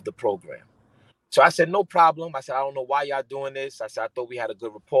of the program. So I said, no problem. I said, I don't know why y'all doing this. I said, I thought we had a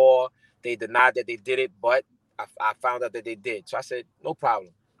good rapport. They denied that they did it, but I found out that they did. So I said, no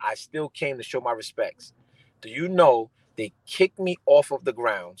problem. I still came to show my respects. Do you know they kicked me off of the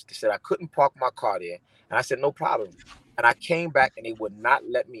grounds? They said I couldn't park my car there. And I said, no problem. And I came back and they would not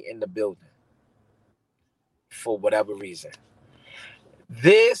let me in the building for whatever reason.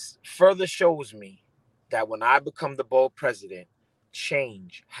 This further shows me that when I become the board president,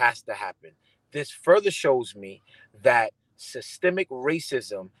 change has to happen. This further shows me that systemic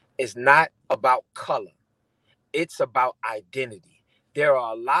racism is not about color. It's about identity. There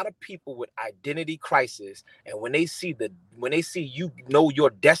are a lot of people with identity crisis, and when they see you know your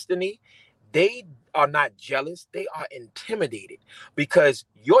destiny, they are not jealous, they are intimidated, because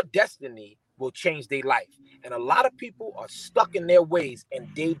your destiny will change their life. And a lot of people are stuck in their ways and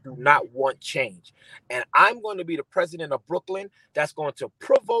they do not want change. And I'm going to be the president of Brooklyn that's going to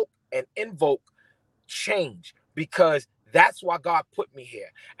provoke and invoke change, because that's why God put me here.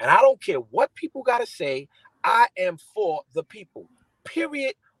 And I don't care what people got to say. I am for the people,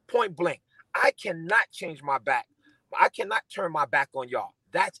 period, point blank. I cannot change my back. I cannot turn my back on y'all.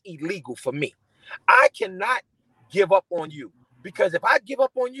 That's illegal for me. I cannot give up on you, because if I give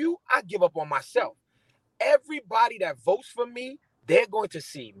up on you, I give up on myself. Everybody that votes for me, they're going to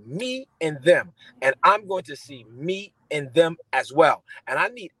see me in them, and I'm going to see me in them as well. And I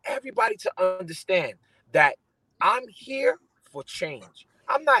need everybody to understand that I'm here for change.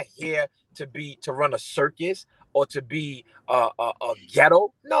 I'm not here to run a circus or to be a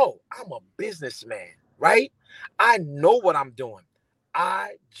ghetto. No, I'm a businessman, right? I know what I'm doing.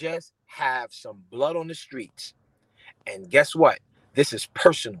 I just have some blood on the streets. And guess what? This is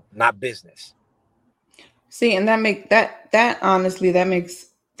personal, not business. See, and that honestly, that makes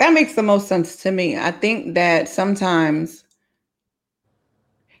the most sense to me. I think that sometimes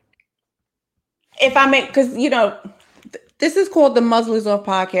if I make, because this is called the Muzzle Off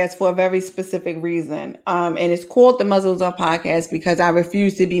podcast for a very specific reason. And it's called the Muzzle Off podcast because I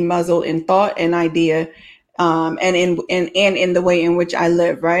refuse to be muzzled in thought and idea, and in the way in which I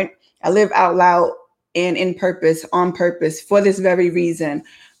live, right? I live out loud and in purpose, on purpose, for this very reason.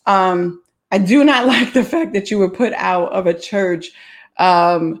 I do not like the fact that you were put out of a church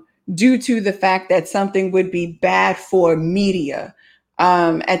due to the fact that something would be bad for media.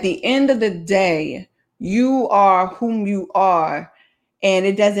 At the end of the day, you are whom you are, and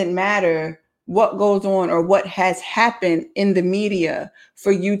it doesn't matter what goes on or what has happened in the media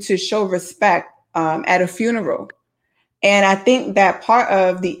for you to show respect at a funeral. And I think that part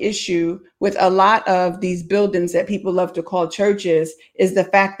of the issue with a lot of these buildings that people love to call churches is the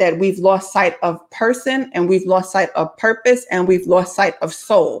fact that we've lost sight of person, and we've lost sight of purpose, and we've lost sight of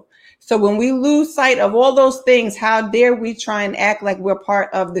soul. So when we lose sight of all those things, how dare we try and act like we're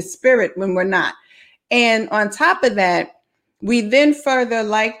part of the spirit when we're not? And on top of that, we then further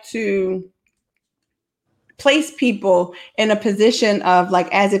like to place people in a position of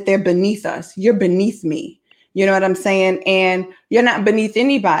like, as if they're beneath us. You're beneath me. You know what I'm saying? And you're not beneath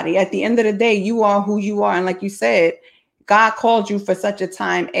anybody. At the end of the day, you are who you are. And like you said, God called you for such a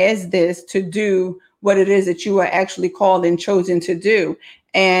time as this to do what it is that you are actually called and chosen to do.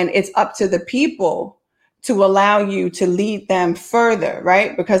 And it's up to the people to allow you to lead them further,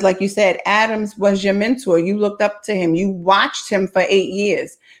 right? Because like you said, Adams was your mentor. You looked up to him. You watched him for 8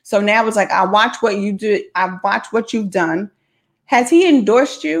 years. So now it's like, I watch what you do. I watch what you've done. Has he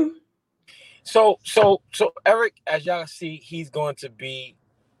endorsed you? So Eric, as y'all see, he's going to be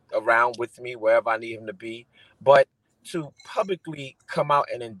around with me wherever I need him to be. But to publicly come out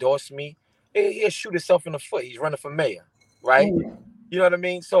and endorse me, he'll shoot himself in the foot. He's running for mayor, right? Mm. You know what I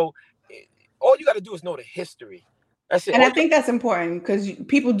mean? So all you got to do is know the history. That's it. And I think that's important because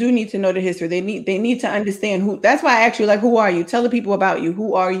people do need to know the history. They need to understand who. That's why I asked you, like, who are you? Tell the people about you.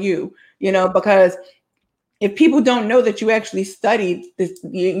 Who are you? You know, because if people don't know that you actually studied this,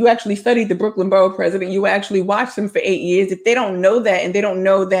 you actually studied the Brooklyn Borough president, you actually watched him for 8 years. If they don't know that, and they don't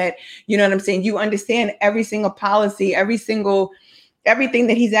know that, you know what I'm saying, you understand every single policy, everything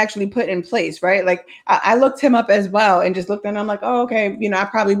that he's actually put in place, right? Like I looked him up as well and just looked and I'm like, oh, okay. You know, I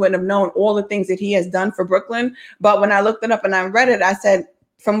probably wouldn't have known all the things that he has done for Brooklyn. But when I looked it up and I read it, I said,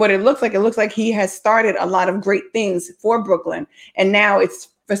 from what it looks like he has started a lot of great things for Brooklyn. And now it's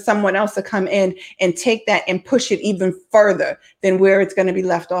for someone else to come in and take that and push it even further than where it's going to be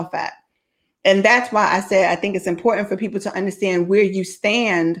left off at. And that's why I said I think it's important for people to understand where you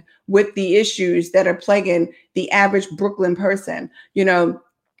stand with the issues that are plaguing the average Brooklyn person. You know,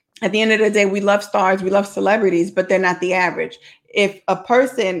 at the end of the day, we love stars, we love celebrities, but they're not the average. If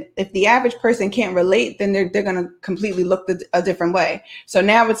the average person can't relate, then they're going to completely look a different way. So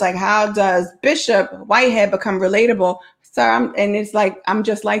now it's like, how does Bishop Whitehead become relatable? Sir, and it's like, I'm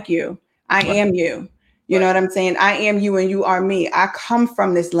just like you. I am you. You know what I'm saying? I am you and you are me. I come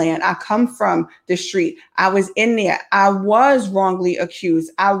from this land. I come from the street. I was in there. I was wrongly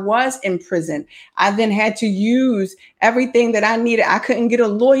accused. I was in prison. I then had to use everything that I needed. I couldn't get a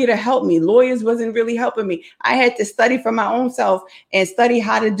lawyer to help me. Lawyers wasn't really helping me. I had to study for my own self and study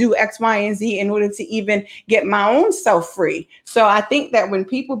how to do X, Y, and Z in order to even get my own self free. So I think that when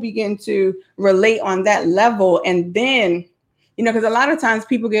people begin to relate on that level, and then, you know, because a lot of times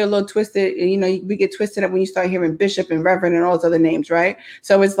people get a little twisted, you know, we get twisted up when you start hearing bishop and reverend and all those other names, right?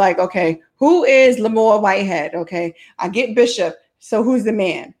 So it's like, okay, who is Lamor Whitehead? Okay, I get bishop. So who's the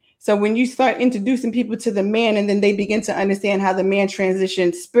man? So when you start introducing people to the man, and then they begin to understand how the man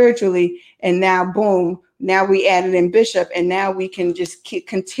transitioned spiritually, and now boom, now we added in bishop, and now we can just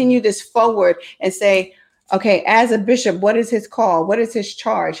continue this forward and say, okay, as a bishop, what is his call? What is his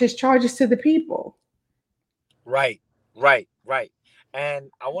charge? His charge is to the people. Right.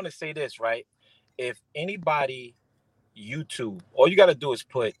 And I want to say this, right? If anybody YouTube, all you got to do is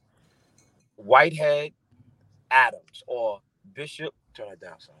put Whitehead Adams or Bishop. Turn that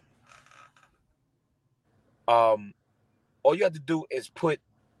down, son. All you have to do is put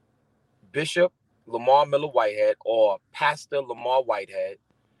Bishop Lamar Miller Whitehead or Pastor Lamar Whitehead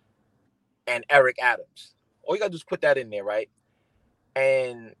and Eric Adams. All you got to do is put that in there, right?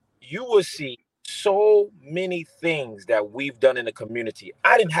 And you will see so many things that we've done in the community.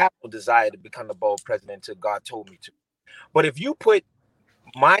 I didn't have no desire to become the borough president until God told me to. But if you put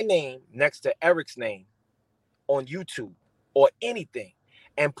my name next to Eric's name on YouTube or anything,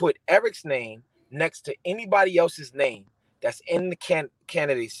 and put Eric's name next to anybody else's name that's in the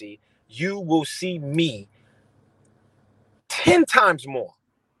candidacy, you will see me 10 times more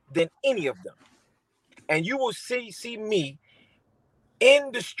than any of them. And you will see me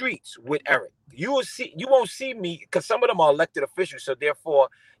in the streets with Eric. You won't see me because some of them are elected officials, so therefore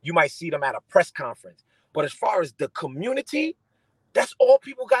you might see them at a press conference. But as far as the community, that's all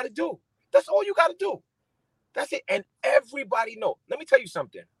people got to do. That's all you got to do. That's it. And everybody know. Let me tell you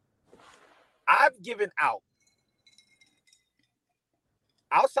something. I've given out,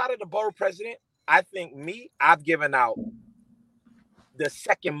 outside of the borough president, I think I've given out the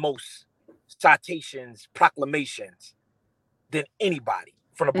second most citations, proclamations than anybody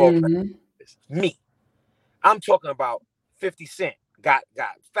from the borough president. Me. I'm talking about 50 Cent, got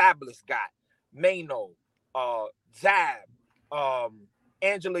Fabulous, got Mano, Zab,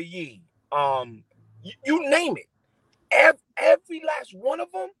 Angela Yee, you name it. Every last one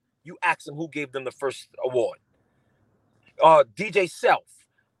of them, you ask them who gave them the first award. DJ Self,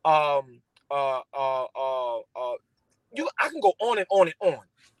 I can go on and on and on.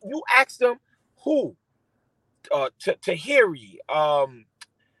 You ask them who, Tahiri,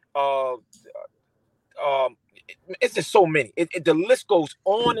 it's just so many. The list goes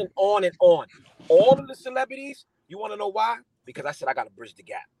on and on and on. All of the celebrities, you want to know why? Because I said I got to bridge the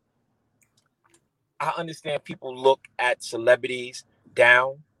gap. I understand people look at celebrities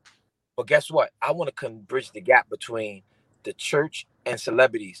down, but guess what? I want to bridge the gap between the church and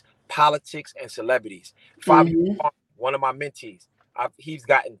celebrities, politics and celebrities. Fabio, one of my mentees, he's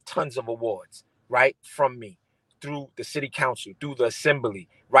gotten tons of awards, right, from me, through the city council, through the assembly,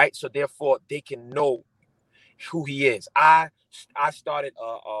 right? So therefore, they can know who he is. I started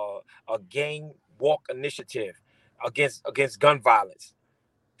a gang walk initiative against gun violence.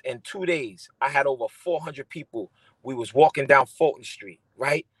 In 2 days, I had over 400 people. We was walking down Fulton Street,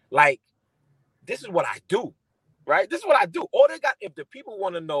 right? Like, this is what I do, right? This is what I do. All they got, if the people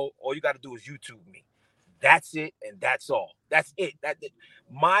want to know, all you got to do is YouTube me. That's it, and that's all. That's it.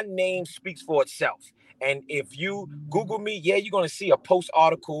 My name speaks for itself. And if you Google me, yeah, you're gonna see a post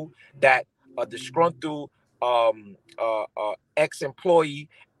article that a disgruntled ex-employee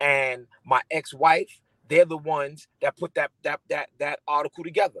and my ex-wife, they're the ones that put that article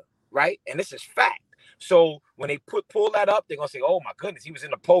together, right? And this is fact. So when they pull that up, they're gonna say, "Oh my goodness, he was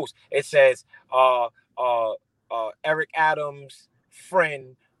in the post." It says, Eric Adams'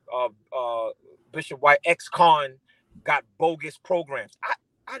 friend, Bishop White, ex-con, got bogus programs.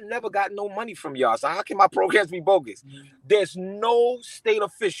 I never got no money from y'all. So how can my programs be bogus? There's no state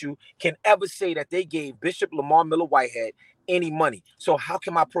official can ever say that they gave Bishop Lamar Miller Whitehead any money. So how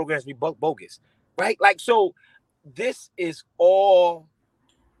can my programs be bogus? Right? Like, so this is all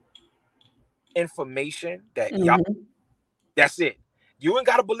information that y'all, that's it. You ain't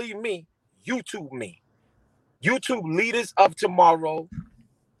got to believe me. YouTube me. YouTube Leaders of Tomorrow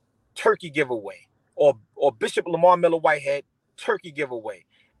turkey giveaway, or Bishop Lamar Miller Whitehead turkey giveaway.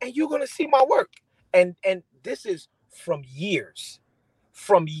 And you're going to see my work. And this is from years,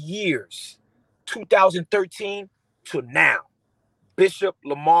 2013 to now. Bishop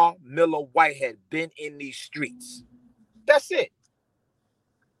Lamar Miller Whitehead, been in these streets. That's it.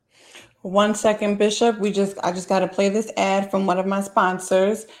 1 second, Bishop. I just got to play this ad from one of my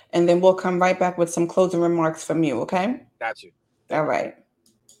sponsors, and then we'll come right back with some closing remarks from you. Okay? Got you. All right.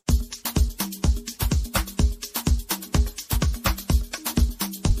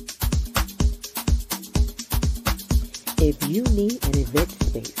 If you need an event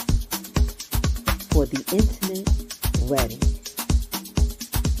space for the intimate wedding,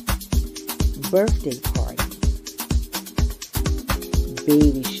 birthday party,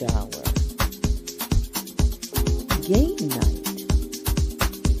 baby shower, game night,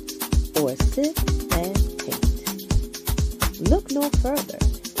 or sip and paint, look no further.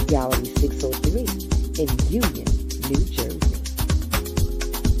 Gallery 603 in Union, New Jersey.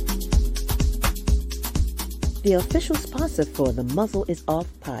 The official sponsor for the Muzzle is Off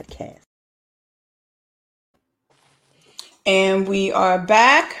podcast. And we are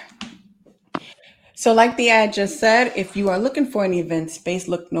back. So like the ad just said, if you are looking for an event space,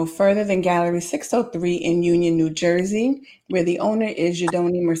 look no further than Gallery 603 in Union, New Jersey, where the owner is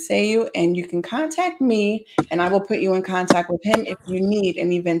Yadoni Merceau, and you can contact me and I will put you in contact with him if you need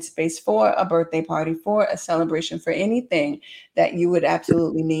an event space for a birthday party, for a celebration, for anything that you would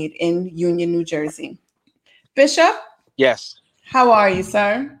absolutely need in Union, New Jersey. Bishop? Yes. How are you,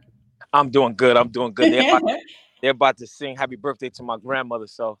 sir? I'm doing good. They're about to sing happy birthday to my grandmother.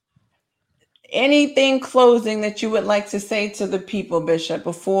 So anything closing that you would like to say to the people, Bishop,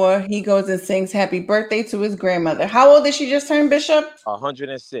 before he goes and sings happy birthday to his grandmother? How old did she just turn, Bishop?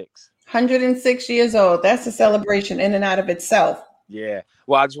 106. 106 years old. That's a celebration in and out of itself. Yeah.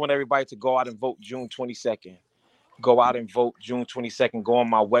 Well, I just want everybody to go out and vote June 22nd. Go out and vote June 22nd. Go on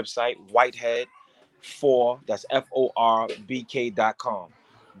my website, Whitehead 4, that's FORBK.com.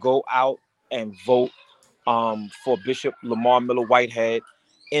 Go out and vote for Bishop Lamar Miller Whitehead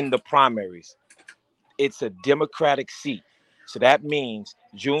in the primaries. It's a Democratic seat. So that means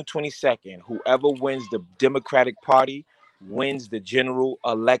June 22nd, whoever wins the Democratic Party wins the general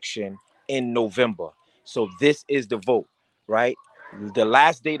election in November. So this is the vote, right? The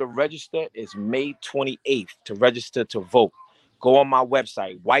last day to register is May 28th to register to vote. Go on my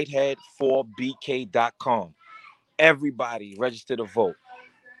website, Whitehead4BK.com. Everybody register to vote.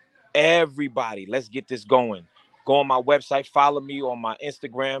 Everybody, let's get this going. Go on my website, follow me on my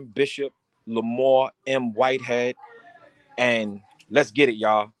Instagram, Bishop Lamar M. Whitehead, and let's get it,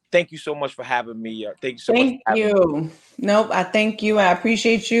 y'all. Thank you so much for having me. Thank you so much. Thank you. Nope, I thank you. I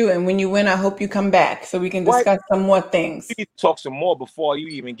appreciate you. And when you win, I hope you come back so we can discuss some more things. We need to talk some more before you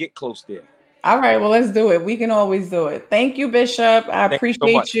even get close there. All right, well, let's do it. We can always do it. Thank you, Bishop. I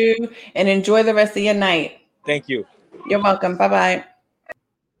appreciate you, and enjoy the rest of your night. Thank you. You're welcome. Bye-bye.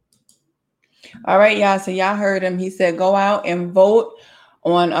 All right, y'all. So y'all heard him. He said go out and vote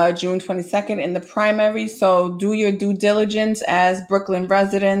on June 22nd in the primary. So do your due diligence as Brooklyn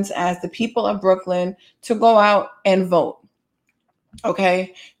residents, as the people of Brooklyn, to go out and vote.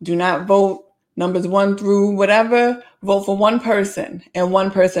 Okay? Do not vote numbers 1 through whatever. Vote for one person and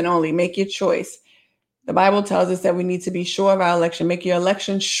one person only. Make your choice. The Bible tells us that we need to be sure of our election. Make your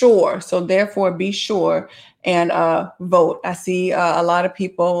election sure. So therefore, be sure and vote. I see a lot of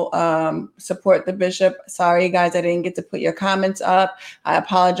people support the bishop. Sorry, guys, I didn't get to put your comments up. I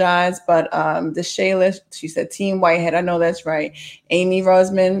apologize. But the Shayla, she said, Team Whitehead. I know that's right. Amy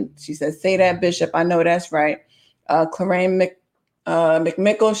Rosman, she said, say that, Bishop. I know that's right. Clarraine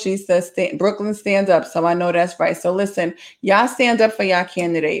McMickle, she says, Brooklyn stands up. So I know that's right. So listen, y'all stand up for y'all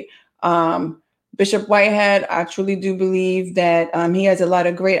candidate. Bishop Whitehead, I truly do believe that he has a lot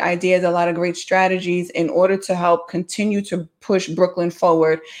of great ideas, a lot of great strategies in order to help continue to push Brooklyn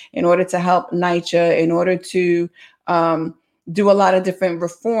forward, in order to help NYCHA, in order to do a lot of different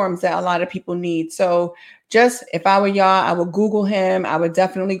reforms that a lot of people need. So just if I were y'all, I would Google him. I would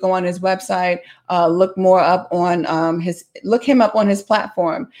definitely go on his website, look more up on look him up on his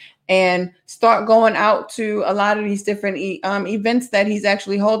platform, and start going out to a lot of these different events that he's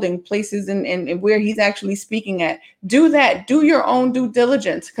actually holding, places and where he's actually speaking at. Do that. Do your own due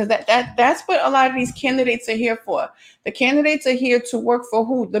diligence, because that's what a lot of these candidates are here for. The candidates are here to work for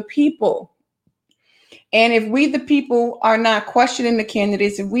who? The people. And if we, the people, are not questioning the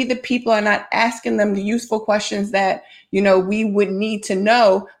candidates, if we, the people, are not asking them the useful questions that, we would need to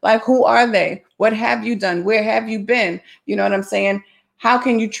know, like, who are they? What have you done? Where have you been? You know what I'm saying? How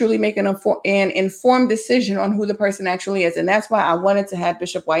can you truly make an informed decision on who the person actually is? And that's why I wanted to have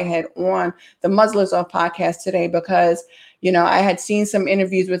Bishop Whitehead on the Muzzlers Off podcast today, because, I had seen some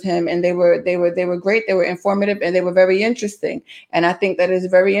interviews with him, and they were great. They were informative, and they were very interesting. And I think that it's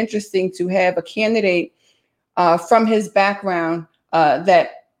very interesting to have a candidate from his background that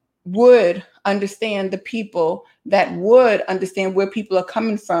would understand the people, that would understand where people are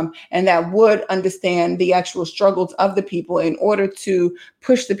coming from, and that would understand the actual struggles of the people in order to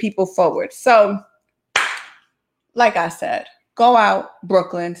push the people forward. So, like I said, go out,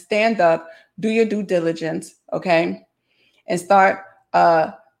 Brooklyn, stand up, do your due diligence, okay? And start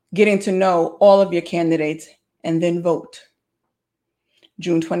getting to know all of your candidates, and then vote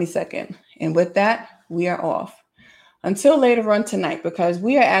June 22nd. And with that, we are off. Until later on tonight, because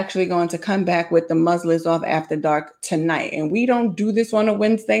we are actually going to come back with the Muzzle is Off After Dark tonight. And we don't do this on a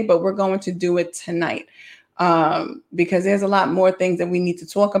Wednesday, but we're going to do it tonight because there's a lot more things that we need to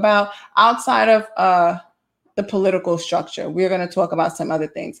talk about outside of the political structure. We're going to talk about some other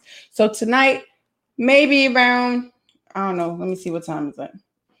things. So tonight, maybe around, I don't know, let me see what time is it.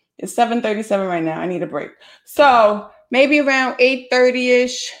 It's 7:37 right now. I need a break. So maybe around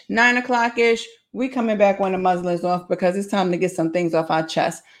 8:30-ish, 9 o'clock-ish, we coming back when the Muzzle is off because it's time to get some things off our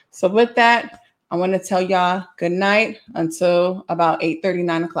chest. So with that, I want to tell y'all good night until about 8:30,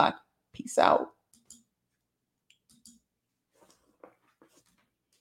 9 o'clock. Peace out.